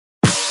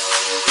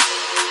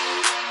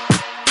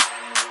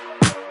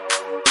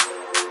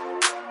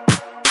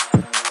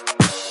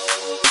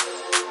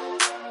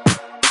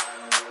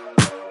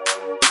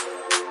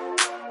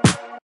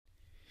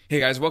Hey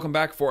guys, welcome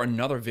back for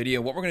another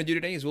video. What we're going to do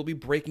today is we'll be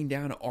breaking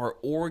down our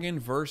Oregon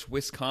versus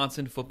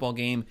Wisconsin football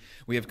game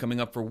we have coming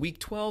up for week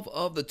 12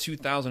 of the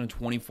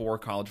 2024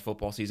 college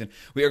football season.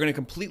 We are going to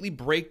completely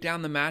break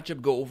down the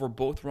matchup, go over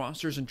both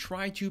rosters, and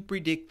try to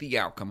predict the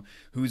outcome.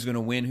 Who's going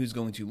to win, who's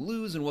going to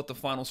lose, and what the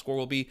final score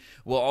will be.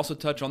 We'll also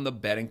touch on the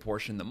betting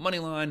portion, the money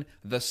line,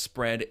 the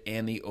spread,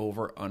 and the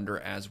over-under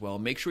as well.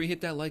 Make sure you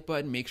hit that like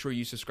button. Make sure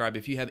you subscribe.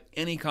 If you have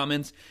any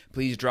comments,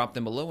 please drop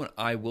them below, and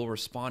I will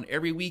respond.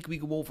 Every week we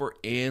go over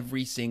every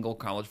single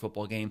college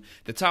football game,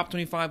 the top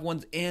 25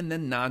 ones and the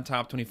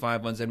non-top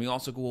 25 ones, and we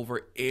also go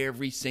over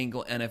every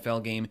single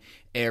NFL game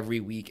every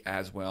week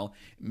as well.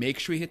 Make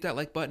sure you hit that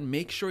like button.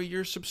 Make sure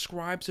you're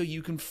subscribed so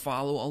you can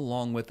follow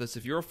along with us.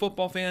 If you're a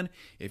football fan,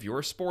 if you're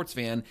a sports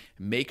fan,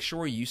 make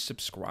sure you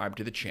subscribe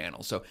to the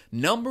channel. So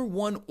number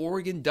one,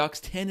 Oregon Ducks,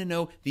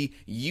 10-0, the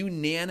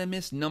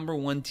unanimous number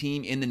one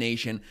team in the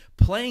nation,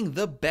 playing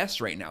the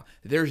best right now.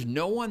 There's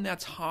no one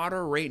that's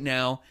hotter right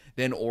now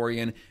than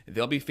Oregon.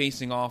 They'll be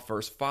facing off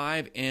versus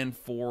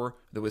 5-4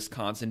 the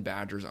Wisconsin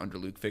Badgers under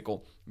Luke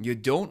Fickell. You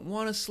don't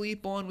want to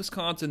sleep on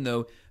Wisconsin,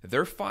 though.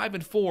 They're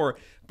 5-4,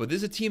 but this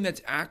is a team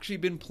that's actually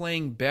been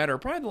playing better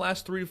probably the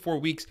last 3 to 4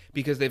 weeks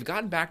because they've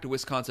gotten back to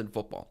Wisconsin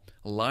football,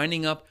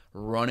 lining up,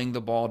 running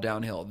the ball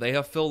downhill. They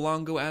have Phil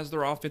Longo as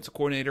their offensive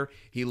coordinator.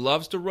 He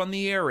loves to run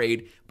the air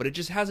raid, but it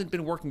just hasn't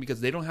been working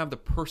because they don't have the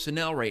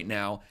personnel right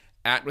now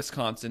at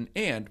Wisconsin,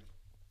 and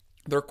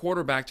their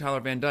quarterback, Tyler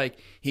Van Dyke,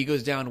 he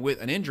goes down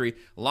with an injury.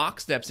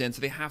 Locke steps in,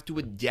 so they have to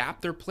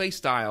adapt their play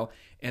style,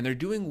 and they're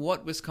doing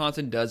what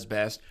Wisconsin does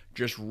best,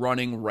 just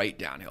running right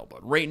downhill.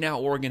 But right now,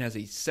 Oregon has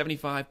a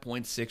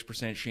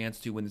 75.6% chance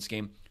to win this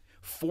game.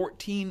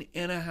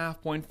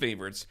 14.5-point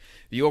favorites.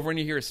 The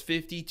over-under here is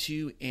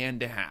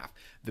 52.5.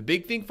 The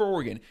big thing for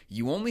Oregon,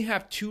 you only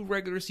have 2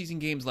 regular season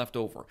games left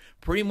over.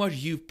 Pretty much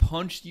you've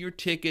punched your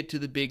ticket to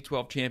the Big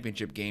 12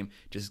 championship game.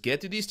 Just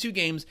get through these 2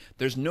 games.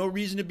 There's no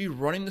reason to be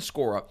running the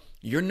score up.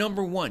 You're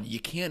number one. You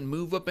can't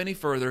move up any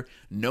further.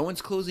 No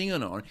one's closing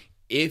in on.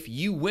 If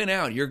you win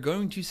out, you're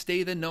going to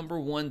stay the number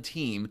one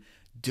team.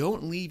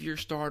 Don't leave your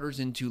starters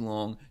in too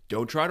long.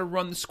 Don't try to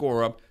run the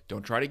score up.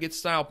 Don't try to get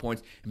style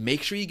points.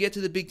 Make sure you get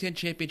to the Big Ten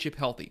championship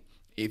healthy.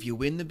 If you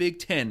win the Big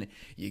Ten,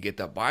 you get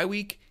the bye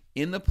week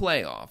in the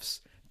playoffs.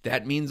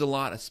 That means a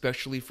lot,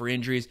 especially for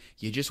injuries.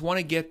 You just want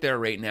to get there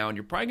right now, and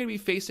you're probably going to be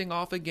facing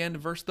off again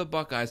versus the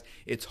Buckeyes.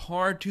 It's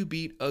hard to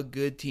beat a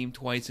good team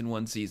twice in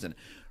one season.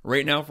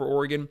 Right now for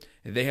Oregon,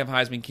 they have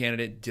Heisman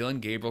candidate Dillon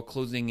Gabriel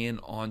closing in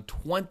on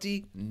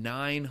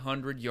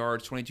 2,900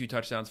 yards, 22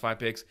 touchdowns, 5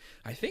 picks.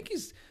 I think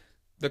he's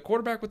the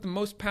quarterback with the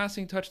most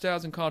passing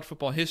touchdowns in college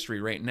football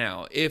history right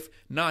now. If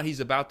not,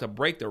 he's about to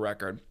break the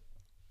record.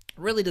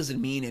 Really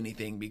doesn't mean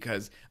anything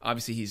because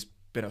obviously he's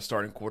been a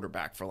starting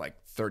quarterback for like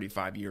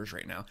 35 years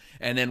right now.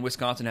 And then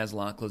Wisconsin has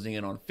Locke closing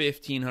in on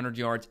 1,500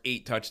 yards,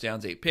 8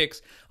 touchdowns, 8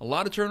 picks. A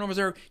lot of turnovers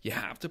there. You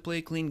have to play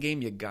a clean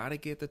game. You got to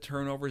get the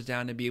turnovers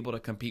down to be able to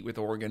compete with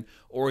Oregon.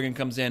 Oregon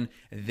comes in.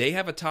 They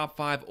have a top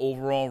 5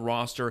 overall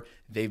roster.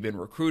 They've been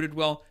recruited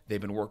well. They've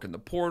been working the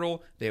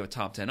portal. They have a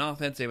top 10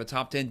 offense. They have a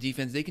top 10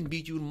 defense. They can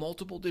beat you in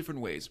multiple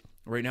different ways.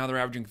 Right now, they're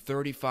averaging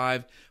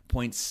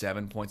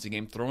 35.7 points a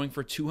game, throwing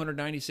for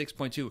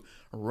 296.2,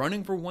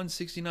 running for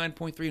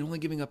 169.3, and only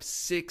giving up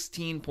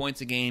 16 points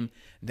a game.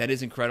 That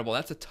is incredible.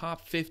 That's a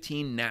top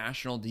 15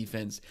 national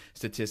defense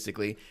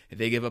statistically.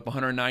 They give up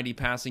 190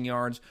 passing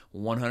yards,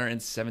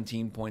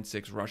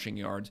 117.6 rushing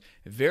yards.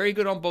 Very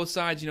good on both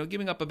sides,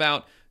 giving up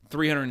about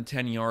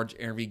 310 yards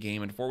every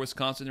game. And for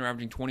Wisconsin, they're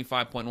averaging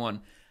 25.1.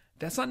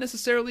 That's not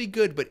necessarily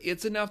good, but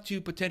it's enough to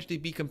potentially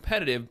be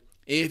competitive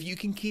if you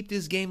can keep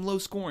this game low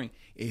scoring.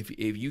 If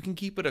you can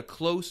keep it a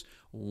close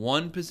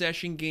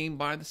one-possession game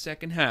by the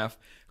second half,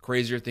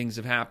 crazier things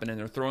have happened. And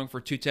they're throwing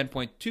for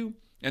 210.2,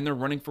 and they're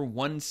running for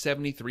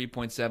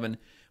 173.7,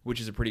 which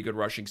is a pretty good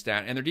rushing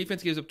stat. And their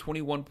defense gives up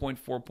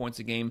 21.4 points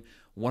a game,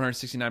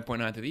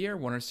 169.9 through the air,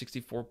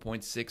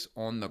 164.6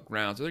 on the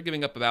ground. So they're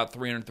giving up about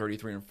 330,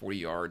 340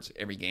 yards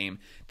every game.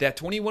 That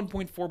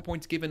 21.4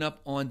 points given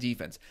up on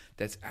defense,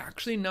 that's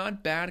actually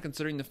not bad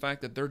considering the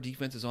fact that their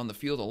defense is on the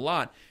field a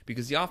lot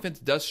because the offense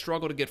does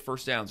struggle to get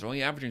first downs. They're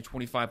only averaging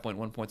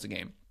 25.1 points a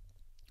game.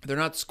 They're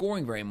not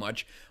scoring very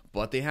much,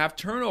 but they have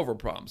turnover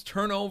problems.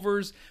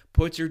 Turnovers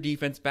puts your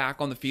defense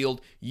back on the field,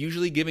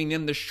 usually giving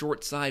them the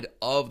short side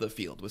of the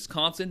field.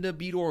 Wisconsin, to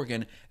beat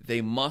Oregon,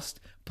 they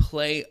must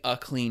play a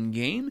clean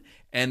game,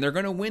 and they're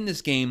going to win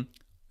this game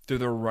through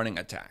their running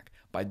attack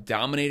by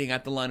dominating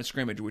at the line of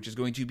scrimmage, which is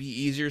going to be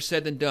easier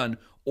said than done.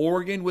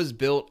 Oregon was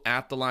built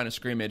at the line of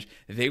scrimmage.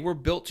 They were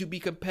built to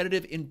be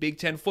competitive in Big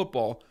Ten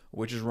football,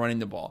 which is running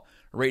the ball.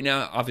 Right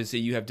now, obviously,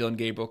 you have Dillon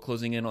Gabriel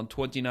closing in on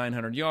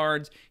 2,900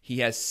 yards. He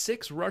has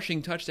 6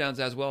 rushing touchdowns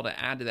as well to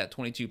add to that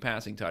 22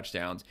 passing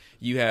touchdowns.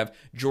 You have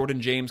Jordan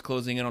James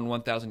closing in on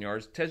 1,000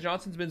 yards. Ted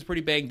Johnson's been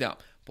pretty banged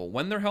up, but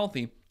when they're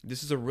healthy,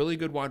 this is a really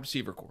good wide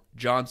receiver core.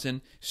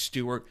 Johnson,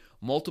 Stewart,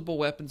 multiple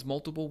weapons,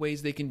 multiple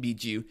ways they can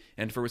beat you.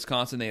 And for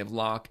Wisconsin, they have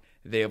Locke,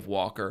 they have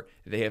Walker,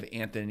 they have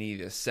Anthony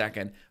the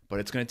second, but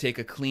it's going to take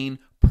a clean,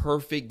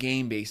 perfect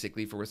game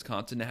basically for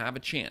Wisconsin to have a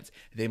chance.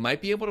 They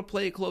might be able to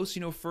play it close,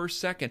 first,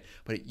 second,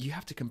 but you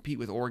have to compete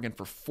with Oregon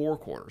for 4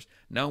 quarters.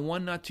 Not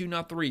 1, not 2,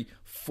 not 3,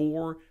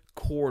 4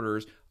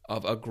 quarters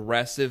of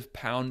aggressive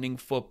pounding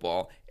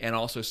football and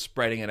also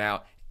spreading it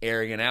out,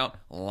 airing it out,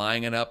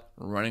 lining it up,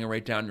 running it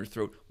right down your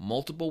throat.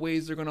 Multiple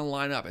ways they're going to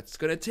line up. It's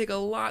going to take a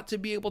lot to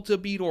be able to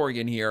beat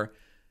Oregon here.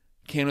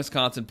 Can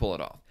Wisconsin pull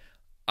it off?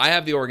 I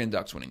have the Oregon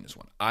Ducks winning this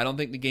one. I don't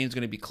think the game's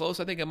going to be close.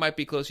 I think it might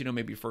be close,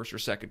 maybe first or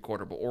second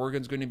quarter, but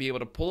Oregon's going to be able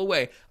to pull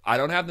away. I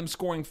don't have them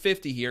scoring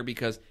 50 here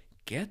because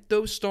get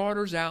those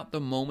starters out the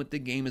moment the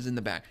game is in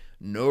the back.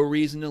 No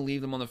reason to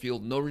leave them on the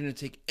field. No reason to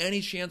take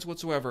any chance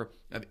whatsoever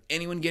of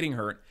anyone getting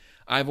hurt.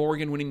 I have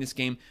Oregon winning this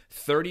game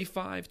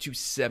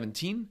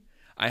 35-17.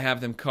 I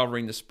have them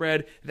covering the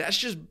spread. That's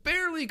just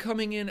barely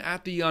coming in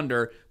at the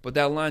under, but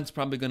that line's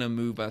probably going to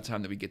move by the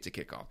time that we get to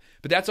kickoff.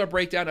 But that's our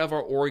breakdown of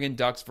our Oregon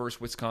Ducks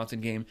versus Wisconsin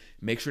game.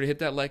 Make sure to hit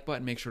that like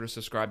button. Make sure to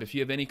subscribe. If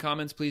you have any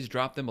comments, please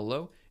drop them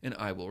below, and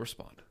I will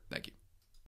respond. Thank you.